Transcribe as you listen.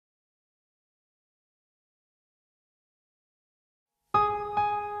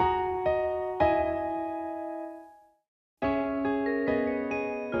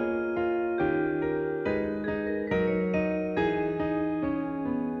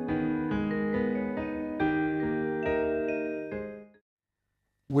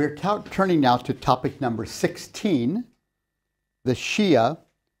We're turning now to topic number 16, the Shia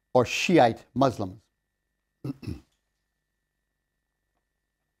or Shiite Muslims.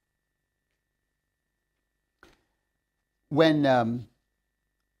 When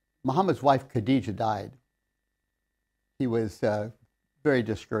Muhammad's wife Khadijah died, he was very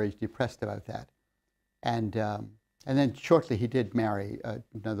discouraged, depressed about that. And then shortly he did marry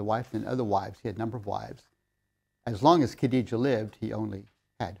another wife and other wives. He had a number of wives. As long as Khadijah lived, he only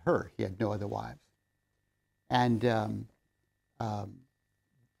had her. He had no other wives. And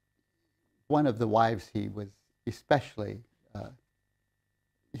one of the wives he was especially,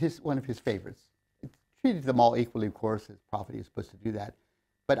 one of his favorites. He treated them all equally, of course, as prophet, he was supposed to do that.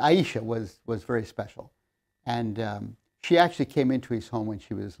 But Aisha was very special. And she actually came into his home when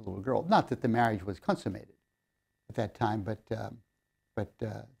she was a little girl. Not that the marriage was consummated at that time, but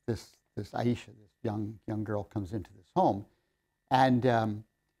this Aisha, this young girl, comes into this home, and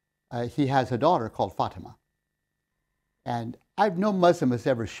he has a daughter called Fatima. And no Muslim has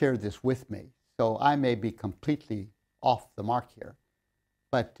ever shared this with me, so I may be completely off the mark here.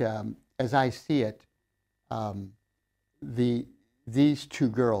 But as I see it, these two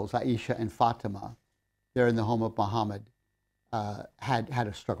girls, Aisha and Fatima, they're in the home of Muhammad, had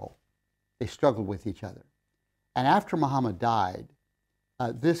a struggle. They struggled with each other. And after Muhammad died,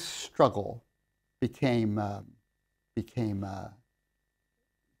 this struggle became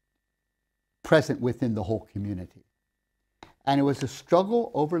present within the whole community. And it was a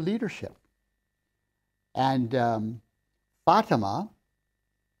struggle over leadership. And Fatima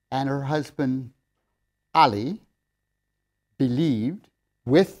and her husband Ali believed,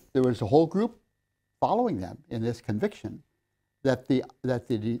 there was a whole group following them in this conviction, that the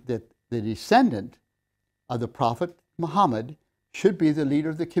descendant of the Prophet Muhammad should be the leader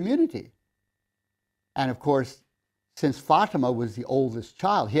of the community. And of course, since Fatima was the oldest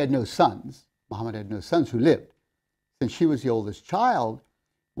child, he had no sons. Muhammad had no sons who lived. Since she was the oldest child,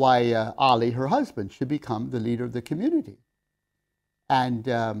 why Ali, her husband, should become the leader of the community. And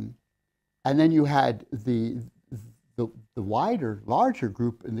then you had the larger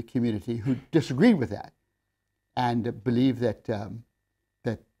group in the community who disagreed with that and believed that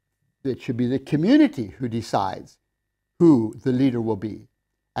it should be the community who decides who the leader will be.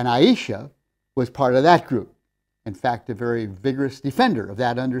 And Aisha was part of that group. In fact, a very vigorous defender of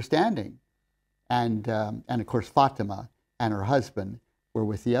that understanding. And of course, Fatima and her husband were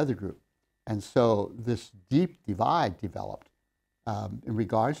with the other group. And so this deep divide developed in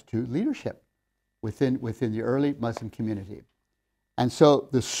regards to leadership within the early Muslim community. And so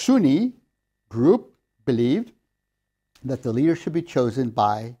the Sunni group believed that the leader should be chosen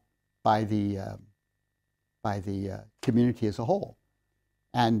by the community as a whole.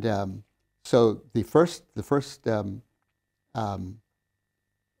 And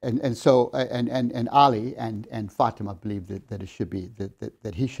so and Ali and Fatima believed that it should be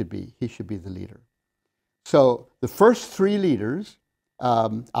that he should be the leader. So the first three leaders,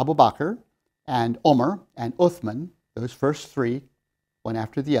 Abu Bakr and Umar and Uthman, those first three, one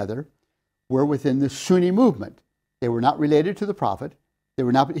after the other, were within the Sunni movement. They were not related to the Prophet. They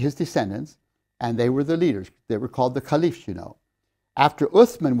were not his descendants, and they were the leaders. They were called the caliphs, you know. After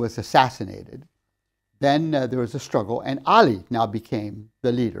Uthman was assassinated, then there was a struggle, and Ali now became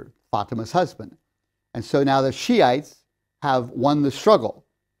the leader, Fatima's husband. And so now the Shiites have won the struggle,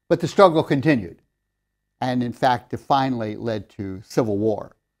 but the struggle continued. And in fact, it finally led to civil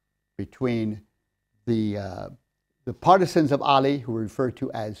war between the partisans of Ali, who were referred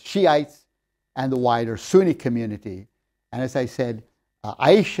to as Shiites, and the wider Sunni community. And as I said,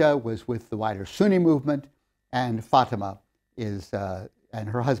 Aisha was with the wider Sunni movement, and Fatima and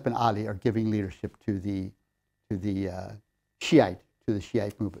her husband Ali are giving leadership to the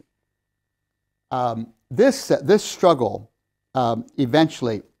Shiite movement. This struggle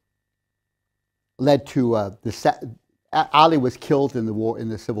eventually led to Ali was killed in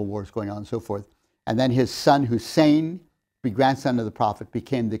the civil wars going on and so forth, and then his son Hussein, the grandson of the Prophet,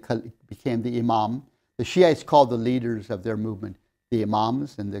 became the Imam. The Shiites called the leaders of their movement the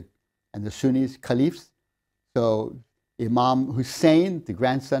Imams, and the Sunnis caliphs. So Imam Hussein, the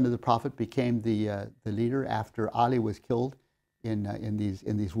grandson of the Prophet, became the leader after Ali was killed in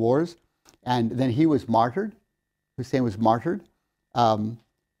these wars, and then he was martyred. Hussein was martyred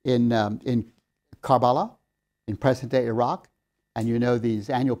in Karbala, in present-day Iraq, and you know these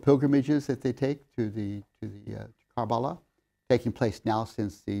annual pilgrimages that they take to Karbala, taking place now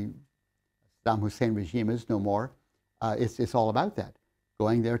since the Saddam Hussein regime is no more. It's all about that,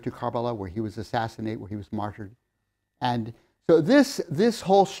 going there to Karbala where he was assassinated, where he was martyred. And so this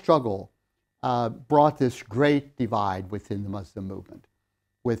whole struggle brought this great divide within the Muslim movement.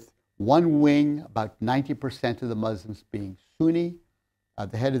 with one wing, about 90% of the Muslims being Sunni.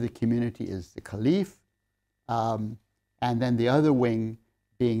 The head of the community is the Caliph. And then the other wing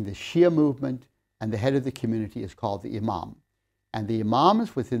being the Shia movement, and the head of the community is called the Imam. And the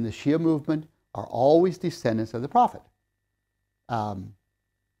Imams within the Shia movement are always descendants of the Prophet. And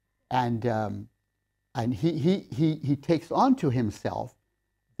he takes onto himself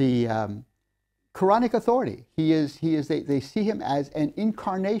the Quranic authority. They see him as an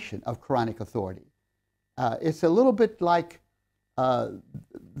incarnation of Quranic authority. It's a little bit like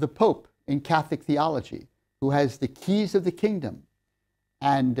the Pope in Catholic theology, who has the keys of the kingdom.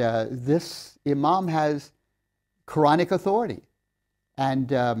 And this Imam has Quranic authority.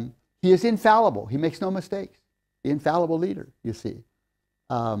 And he is infallible. He makes no mistakes. The infallible leader, you see.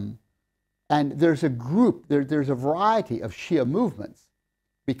 And there's a group, there's a variety of Shia movements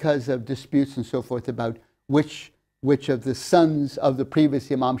because of disputes and so forth about which of the sons of the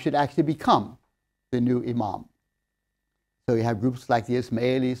previous Imam should actually become the new Imam. So you have groups like the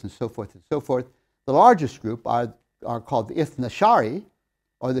Ismailis and so forth and so forth. The largest group are called the Ithna Ashari,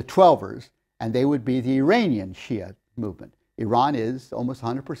 or the Twelvers, and they would be the Iranian Shia movement. Iran is almost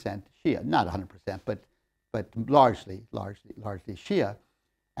 100% Shia, not 100%, but largely Shia,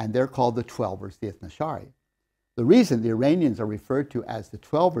 and they're called the Twelvers, the Ithna Ashari. The reason the Iranians are referred to as the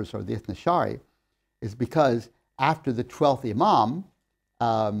Twelvers or the Ithna Ashari is because after the 12th Imam,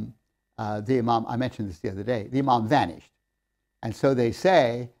 the Imam, I mentioned this the other day, the Imam vanished. And so they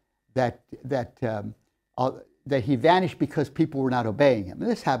say that he vanished because people were not obeying him. And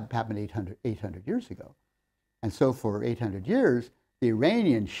this happened 800 years ago. And so for 800 years, the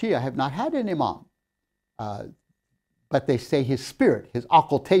Iranian Shia have not had an Imam. But they say his spirit, his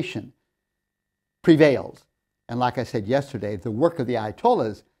occultation, prevails. And like I said yesterday, the work of the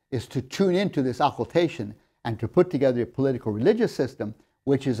Ayatollahs is to tune into this occultation and to put together a political religious system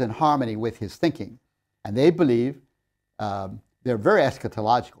which is in harmony with his thinking. And they believe, they're very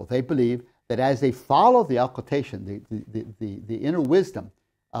eschatological, they believe that as they follow the occultation, the inner wisdom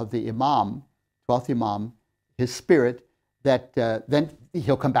of the Imam, 12th Imam, his spirit, that then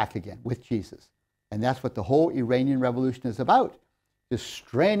he'll come back again with Jesus. And that's what the whole Iranian revolution is about, just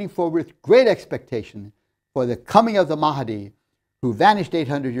straining forward with great expectation for the coming of the Mahdi, who vanished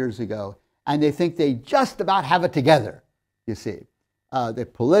 800 years ago, and they think they just about have it together, you see. The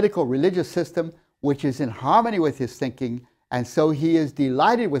political religious system, which is in harmony with his thinking, and so he is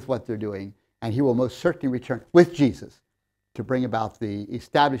delighted with what they're doing, and he will most certainly return with Jesus to bring about the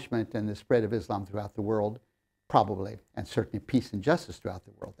establishment and the spread of Islam throughout the world, probably, and certainly peace and justice throughout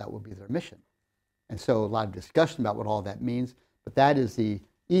the world. That will be their mission. And so a lot of discussion about what all that means, but that is the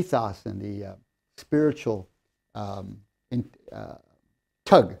ethos and the spiritual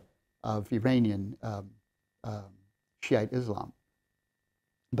tug of Iranian Shiite Islam.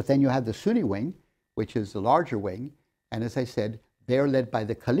 But then you have the Sunni wing, which is the larger wing, and as I said, they're led by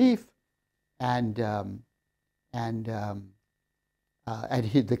the Caliph, and the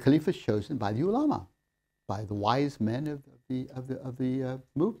Caliph is chosen by the ulama, by the wise men of the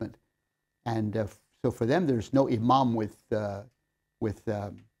movement. And so for them, there's no imam with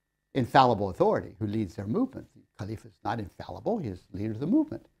infallible authority who leads their movement. The Caliph is not infallible, he is the leader of the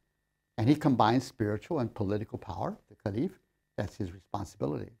movement. And he combines spiritual and political power, the Caliph. That's his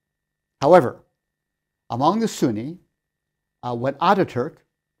responsibility. However, among the Sunni, when Ataturk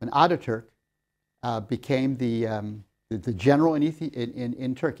became the general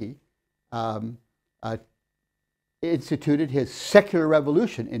in Turkey, instituted his secular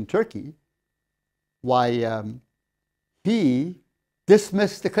revolution in Turkey, why he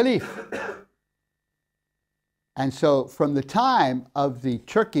dismissed the Caliph. And so from the time of the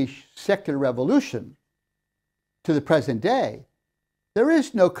Turkish secular revolution to the present day, there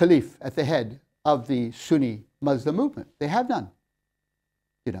is no Caliph at the head of the Sunni Muslim movement. They have none,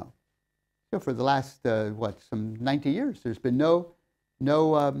 you know. So for the last, some 90 years, there's been no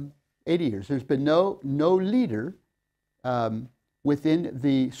 80 years, there's been no leader within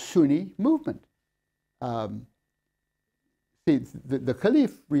the Sunni movement. See, the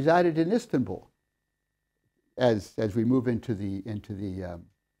Caliph resided in Istanbul as we move into the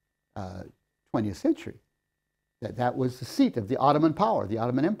 20th century. That was the seat of the Ottoman power, the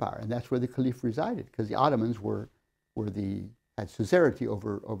Ottoman Empire, and that's where the Caliph resided, because the Ottomans had suzerainty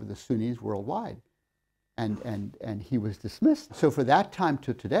over the Sunnis worldwide, and he was dismissed. So for that time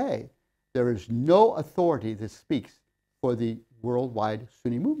to today, there is no authority that speaks for the worldwide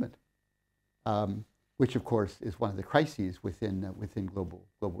Sunni movement, which of course is one of the crises within global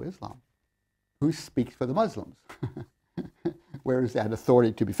Islam. Who speaks for the Muslims? Where is that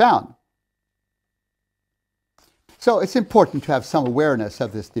authority to be found? So it's important to have some awareness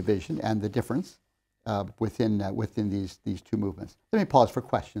of this division and the difference within these two movements. Let me pause for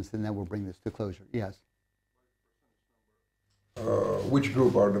questions, and then we'll bring this to closure. Yes? Which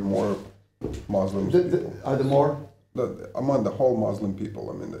group are the more Muslims? Are the more? Among the whole Muslim people,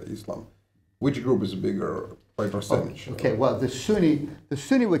 I mean, the Islam, which group is bigger by percentage? Okay, well, the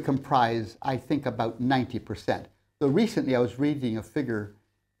Sunni would comprise, I think, about 90%. So recently I was reading a figure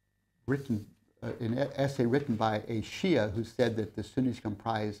written, an essay written by a Shia who said that the Sunnis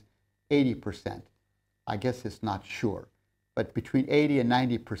comprise 80%. I guess it's not sure, but between 80 and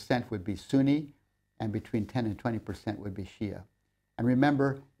 90% would be Sunni, and between 10 and 20% would be Shia. And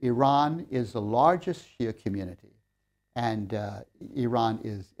remember, Iran is the largest Shia community, and Iran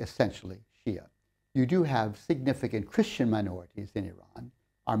is essentially Shia. You do have significant Christian minorities in Iran,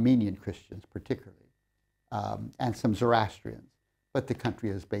 Armenian Christians particularly, and some Zoroastrians, but the country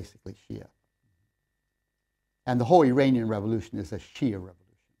is basically Shia. And the whole Iranian revolution is a Shia revolution.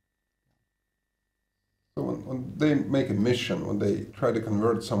 So when they make a mission, when they try to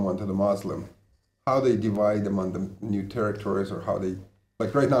convert someone to the Muslim, how they divide among the new territories, or how they,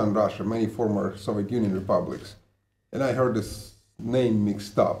 like right now in Russia, many former Soviet Union republics, and I heard this name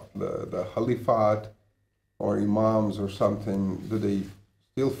mixed up, the Caliphate or Imams or something. Do they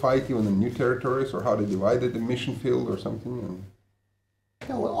still fight even in new territories, or how they divided the mission field or something? And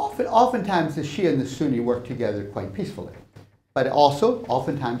yeah, well, oftentimes the Shia and the Sunni work together quite peacefully, but also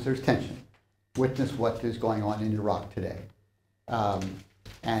oftentimes there's tension. Witness what is going on in Iraq today.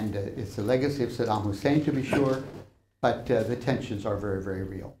 And it's the legacy of Saddam Hussein, to be sure, but the tensions are very, very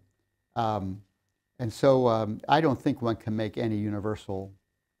real. And so I don't think one can make any universal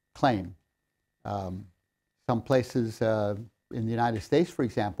claim. Some places in the United States, for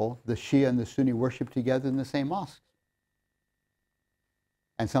example, the Shia and the Sunni worship together in the same mosques.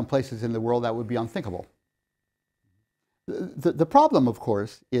 And some places in the world that would be unthinkable. The problem, of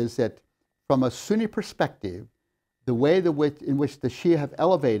course, is that from a Sunni perspective, the way in which the Shia have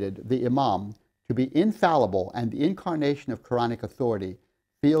elevated the Imam to be infallible and the incarnation of Quranic authority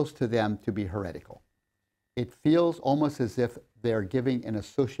feels to them to be heretical. It feels almost as if they're giving an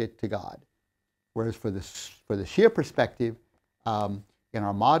associate to God. Whereas for the Shia perspective, in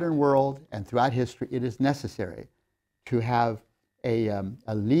our modern world and throughout history, it is necessary to have a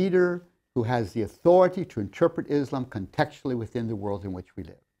leader who has the authority to interpret Islam contextually within the world in which we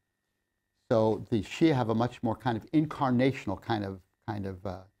live. So the Shia have a much more kind of incarnational kind of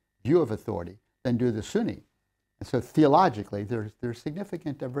view of authority than do the Sunni. And so theologically, there's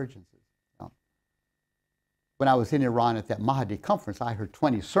significant divergences. When I was in Iran at that Mahdi conference, I heard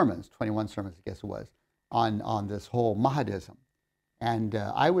 21 sermons, I guess it was, on this whole Mahdism. And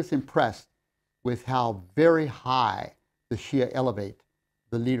I was impressed with how very high the Shia elevate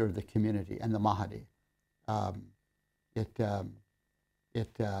the leader of the community and the Mahdi. I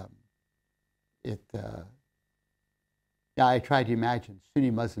tried to imagine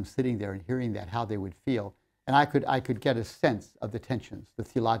Sunni Muslims sitting there and hearing that, how they would feel. And I could get a sense of the tensions, the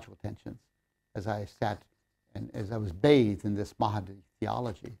theological tensions, as I sat and as I was bathed in this Mahdi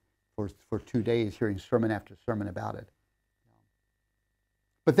theology for 2 days, hearing sermon after sermon about it.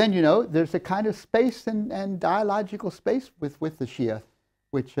 But then, you know, there's a kind of space and dialogical space with the Shia,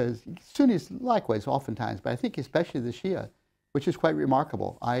 which is Sunnis likewise oftentimes, but I think especially the Shia, which is quite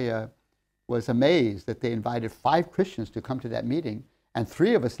remarkable. I was amazed that they invited 5 Christians to come to that meeting, and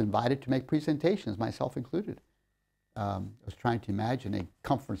 3 of us invited to make presentations, myself included. I was trying to imagine a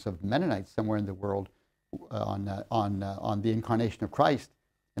conference of Mennonites somewhere in the world on the incarnation of Christ,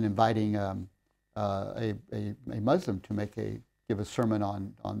 and inviting a Muslim to give a sermon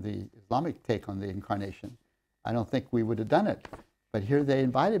on the Islamic take on the incarnation. I don't think we would have done it, but here they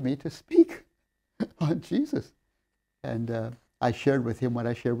invited me to speak on Jesus, and I shared with him what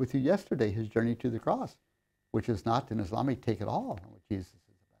I shared with you yesterday, his journey to the cross, which is not an Islamic take at all on what Jesus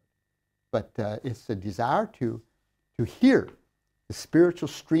is about, but it's a desire to hear the spiritual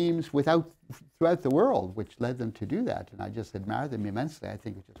streams throughout the world, which led them to do that. And I just admire them immensely. I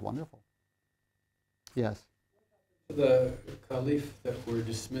think it's just wonderful. Yes? The caliph that were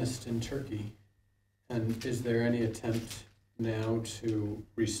dismissed in Turkey, and is there any attempt now to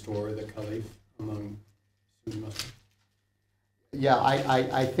restore the caliph among Sunni Muslims? Yeah,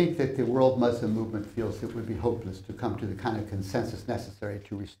 I think that the world Muslim movement feels it would be hopeless to come to the kind of consensus necessary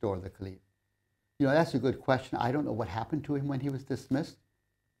to restore the caliph. You know, that's a good question. I don't know what happened to him when he was dismissed.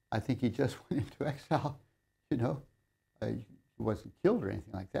 I think he just went into exile, you know. He wasn't killed or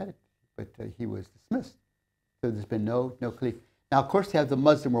anything like that, but he was dismissed. So there's been no caliph. Now, of course, they have the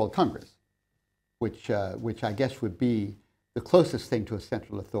Muslim World Congress, which I guess would be the closest thing to a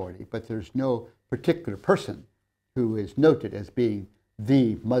central authority, but there's no particular person who is noted as being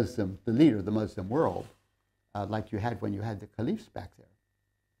the leader of the Muslim world, like you had when you had the caliphs back there.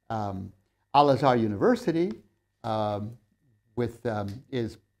 Al-Azhar University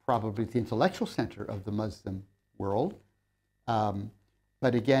is probably the intellectual center of the Muslim world.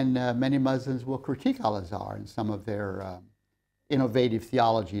 But again, many Muslims will critique Al-Azhar and some of their innovative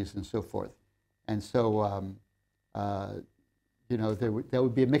theologies and so forth. And so, you know, there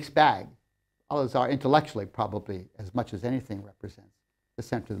would be a mixed bag. Al-Azhar intellectually probably, as much as anything, represents the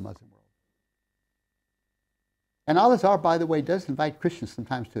center of the Muslim world. And Al-Azhar, by the way, does invite Christians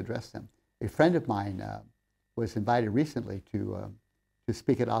sometimes to address them. A friend of mine was invited recently to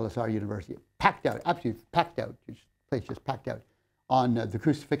speak at Al-Azhar University, packed out, absolutely packed out, the place just packed out, on the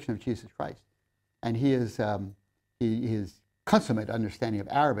crucifixion of Jesus Christ. And he is consummate understanding of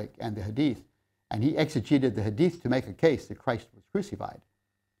Arabic and the Hadith, and he exegeted the Hadith to make a case that Christ was crucified.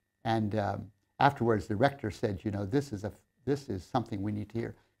 And afterwards, the rector said, you know, this is something we need to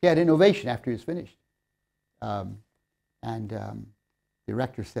hear. He had innovation after he was finished. The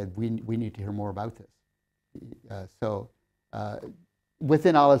rector said, we need to hear more about this.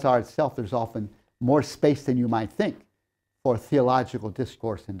 Within Al-Azhar itself, there's often more space than you might think for theological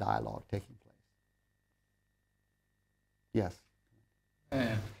discourse and dialogue taking place. Yes?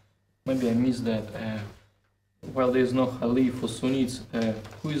 Maybe I missed that. While there is no Khalif for Sunnis,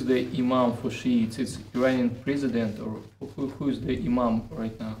 who is the Imam for Shiites? It's Iranian president, or who is the Imam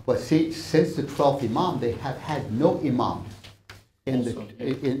right now? Well, see, since the 12th Imam, they have had no Imam in the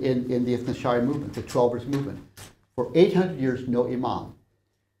Ithna Shari movement, the Twelvers movement. For 800 years, no Imam.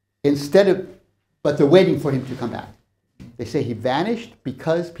 But they're waiting for him to come back. They say he vanished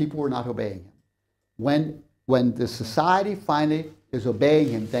because people were not obeying him. When the society finally is obeying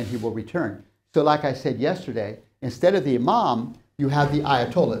him, then he will return. So like I said yesterday, instead of the Imam, you have the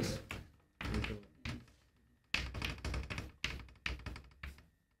Ayatollahs.